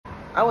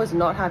I was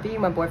not happy.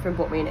 My boyfriend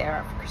bought me an air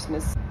wrap for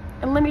Christmas.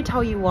 And let me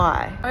tell you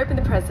why. I opened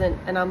the present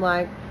and I'm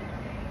like,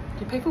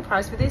 did people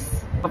price for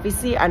this?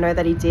 Obviously, I know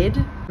that he did.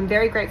 I'm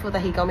very grateful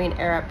that he got me an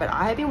air wrap, but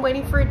I have been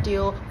waiting for a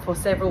deal for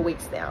several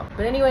weeks now.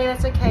 But anyway,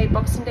 that's okay.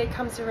 Boxing Day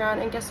comes around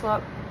and guess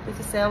what? There's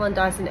a sale on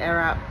Dyson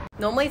airwrap.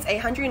 Normally it's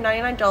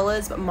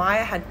 $899, but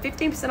Maya had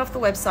 15% off the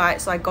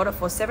website, so I got it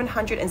for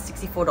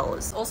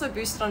 $764. Also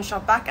boosted on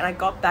Shopback and I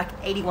got back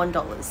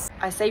 $81.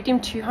 I saved him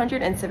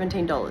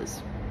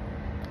 $217.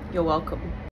 You're welcome.